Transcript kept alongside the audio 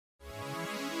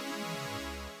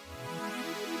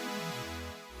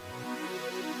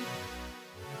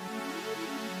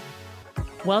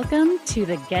Welcome to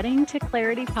the Getting to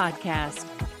Clarity podcast,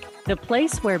 the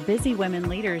place where busy women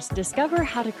leaders discover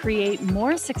how to create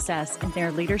more success in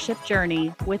their leadership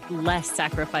journey with less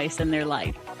sacrifice in their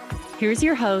life. Here's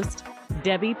your host,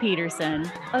 Debbie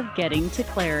Peterson of Getting to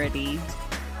Clarity.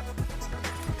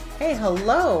 Hey,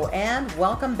 hello, and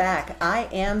welcome back. I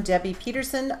am Debbie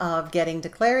Peterson of Getting to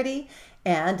Clarity,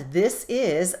 and this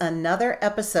is another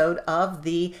episode of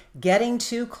the Getting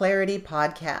to Clarity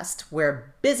podcast,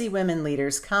 where busy women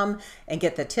leaders come and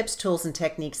get the tips, tools, and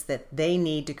techniques that they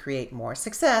need to create more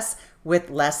success with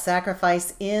less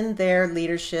sacrifice in their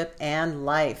leadership and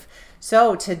life.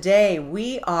 So today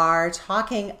we are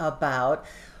talking about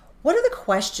what are the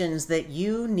questions that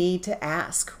you need to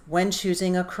ask when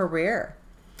choosing a career.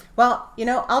 Well,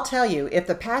 I'll tell you, if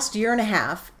the past year and a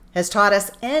half has taught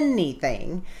us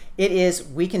anything, it is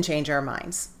we can change our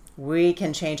minds. We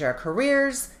can change our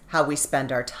careers, how we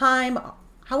spend our time,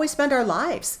 how we spend our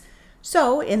lives.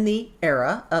 So in the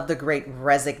era of the Great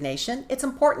Resignation, it's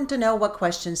important to know what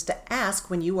questions to ask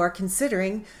when you are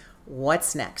considering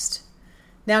what's next.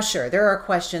 Now, sure, there are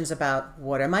questions about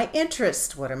what are my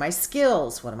interests? What are my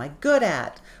skills? What am I good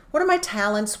at? What are my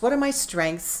talents? What are my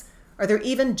strengths? Are there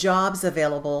even jobs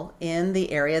available in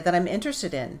the area that I'm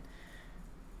interested in?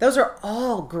 Those are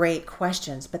all great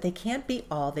questions, but they can't be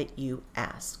all that you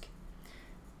ask.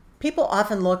 People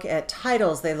often look at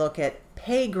titles, they look at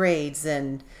pay grades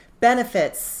and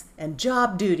benefits and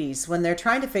job duties when they're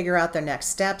trying to figure out their next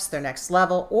steps, their next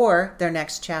level, or their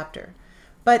next chapter.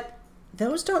 But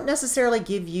those don't necessarily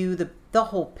give you the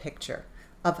whole picture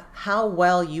of how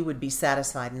well you would be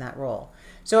satisfied in that role.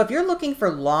 So if you're looking for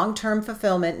long-term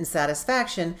fulfillment and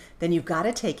satisfaction, then you've got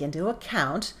to take into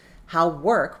account how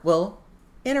work will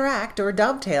interact or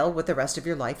dovetail with the rest of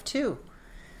your life too.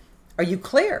 Are you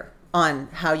clear on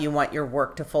how you want your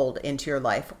work to fold into your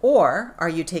life? Or are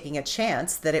you taking a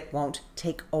chance that it won't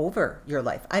take over your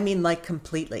life? I mean, like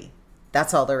completely.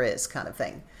 That's all there is kind of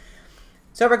thing.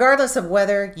 So regardless of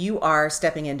whether you are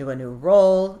stepping into a new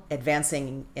role,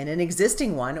 advancing in an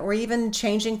existing one, or even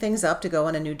changing things up to go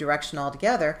in a new direction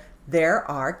altogether, there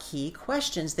are key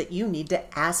questions that you need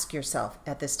to ask yourself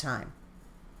at this time.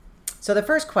 So the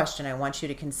first question I want you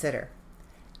to consider,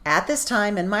 at this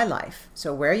time in my life,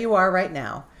 so where you are right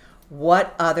now,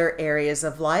 what other areas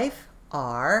of life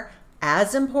are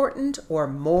as important or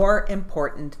more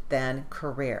important than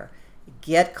career?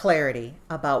 Get clarity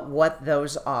about what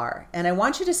those are. And I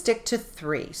want you to stick to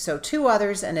 3, so 2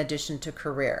 others in addition to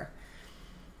career.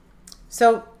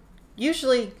 So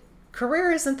usually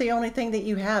career isn't the only thing that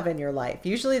you have in your life.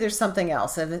 Usually there's something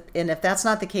else. And if that's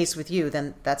not the case with you,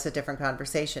 then that's a different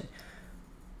conversation.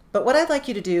 But what I'd like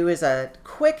you to do is a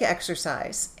quick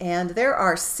exercise. And there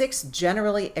are 6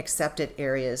 generally accepted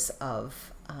areas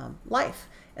of life.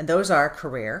 And those are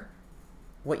career,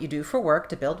 what you do for work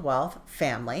to build wealth,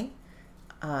 family,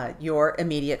 your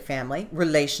immediate family,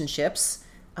 relationships.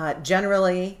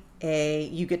 Generally,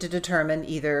 you get to determine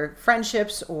either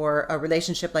friendships or a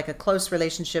relationship like a close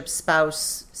relationship,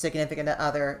 spouse, significant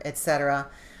other, etc.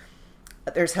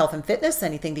 There's health and fitness,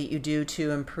 anything that you do to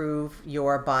improve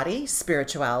your body,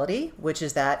 spirituality, which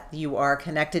is that you are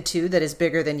connected to that is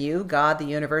bigger than you, God, the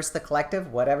universe, the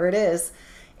collective, whatever it is,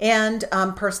 and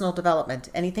personal development,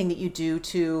 anything that you do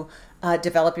to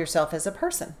develop yourself as a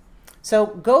person. So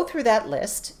go through that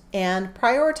list and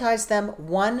prioritize them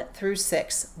 1 through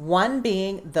 6, 1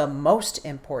 being the most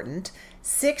important,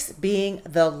 6 being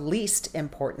the least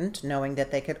important, knowing that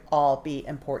they could all be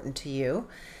important to you.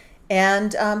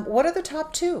 And what are the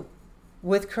top 2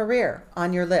 with career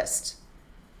on your list?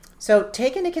 So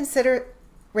take into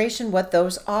consideration what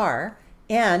those are.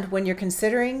 And when you're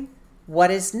considering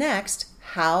what is next,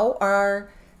 how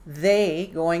are they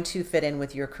going to fit in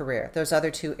with your career, those other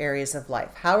 2 areas of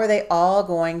life? How are they all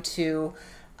going to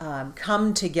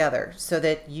come together so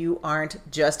that you aren't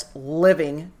just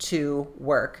living to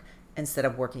work instead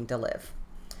of working to live?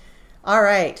 All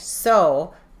right,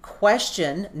 so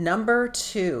question number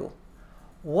 2.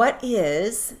 What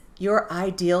is your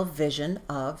ideal vision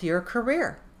of your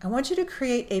career? I want you to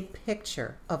create a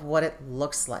picture of what it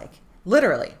looks like,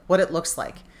 literally what it looks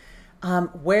like.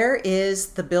 Where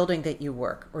is the building that you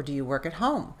work, or do you work at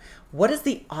home? What does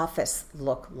the office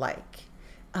look like?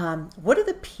 What do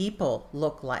the people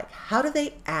look like? How do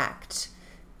they act?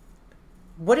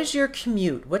 What is your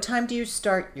commute? What time do you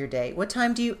start your day? What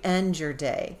time do you end your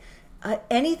day?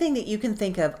 Anything that you can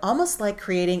think of, almost like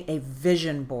creating a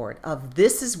vision board of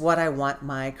this is what I want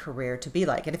my career to be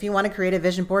like. And if you want to create a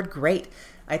vision board, great.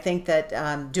 I think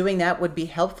that doing that would be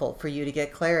helpful for you to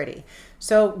get clarity.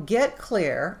 So get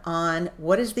clear on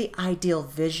what is the ideal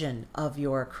vision of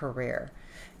your career.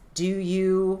 Do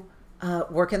you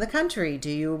work in the country? Do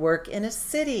you work in a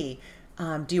city?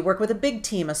 Do you work with a big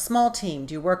team, a small team?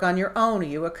 Do you work on your own? Are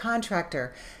you a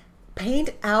contractor?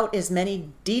 Paint out as many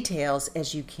details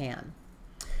as you can.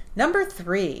 Number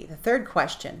 3, the third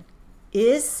question,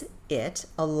 is it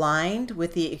aligned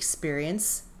with the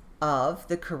experience of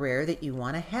the career that you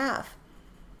want to have?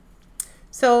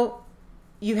 So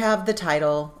you have the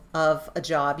title of a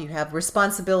job, you have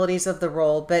responsibilities of the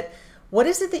role, but what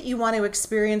is it that you want to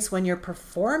experience when you're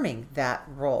performing that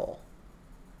role?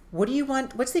 What do you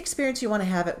want? What's the experience you want to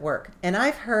have at work? And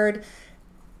I've heard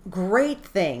great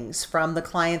things from the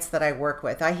clients that I work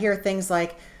with. I hear things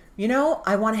like,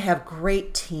 I want to have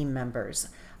great team members.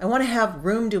 I want to have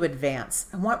room to advance.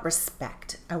 I want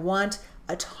respect. I want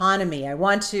autonomy. I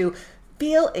want to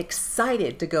feel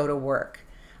excited to go to work.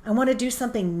 I want to do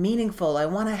something meaningful. I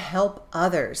want to help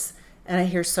others. And I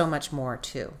hear so much more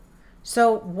too.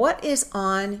 So what is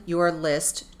on your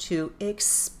list to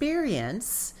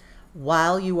experience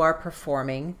while you are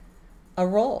performing a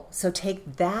role? So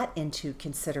take that into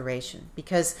consideration,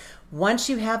 because once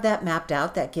you have that mapped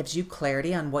out, that gives you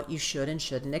clarity on what you should and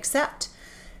shouldn't accept.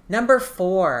 Number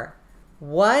 4,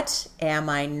 what am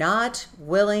I not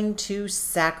willing to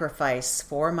sacrifice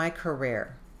for my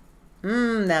career?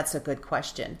 That's a good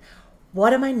question.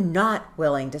 What am I not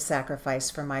willing to sacrifice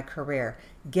for my career?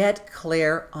 Get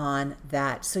clear on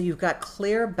that. So you've got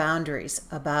clear boundaries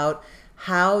about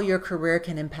how your career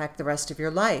can impact the rest of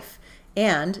your life,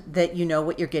 and that you know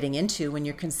what you're getting into when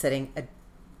you're considering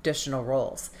additional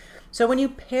roles. So when you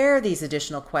pair these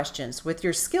additional questions with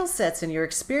your skill sets and your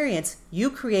experience, you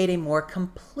create a more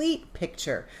complete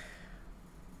picture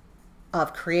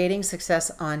of creating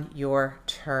success on your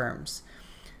terms.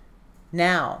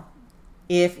 Now,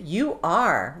 if you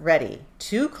are ready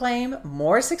to claim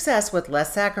more success with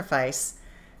less sacrifice,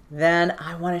 then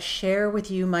I want to share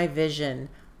with you my vision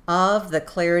of the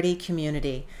Clarity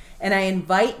Community. And I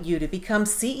invite you to become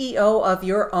CEO of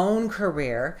your own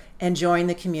career and join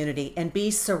the community and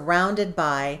be surrounded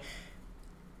by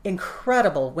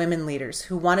incredible women leaders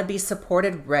who want to be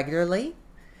supported regularly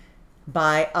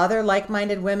by other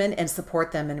like-minded women and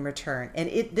support them in return. And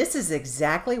this is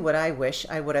exactly what I wish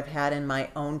I would have had in my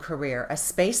own career, a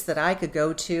space that I could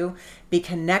go to, be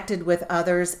connected with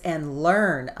others, and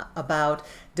learn about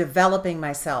developing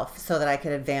myself so that I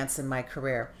could advance in my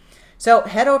career. So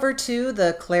head over to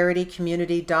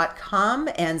theclaritycommunity.com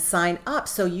and sign up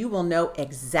so you will know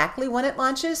exactly when it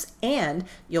launches, and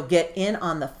you'll get in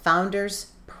on the founders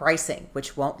pricing,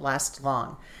 which won't last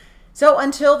long. So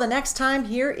until the next time,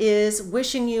 here is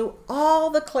wishing you all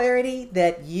the clarity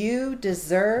that you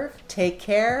deserve. Take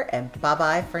care, and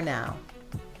bye-bye for now.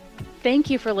 Thank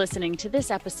you for listening to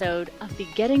this episode of the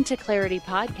Getting to Clarity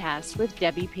podcast with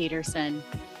Debbie Peterson.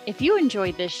 If you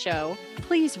enjoyed this show,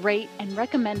 please rate and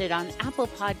recommend it on Apple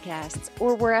Podcasts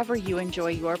or wherever you enjoy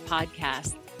your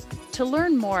podcasts. To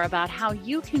learn more about how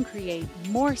you can create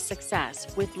more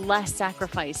success with less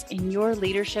sacrifice in your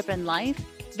leadership and life,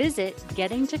 visit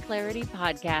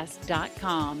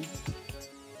gettingtoclaritypodcast.com.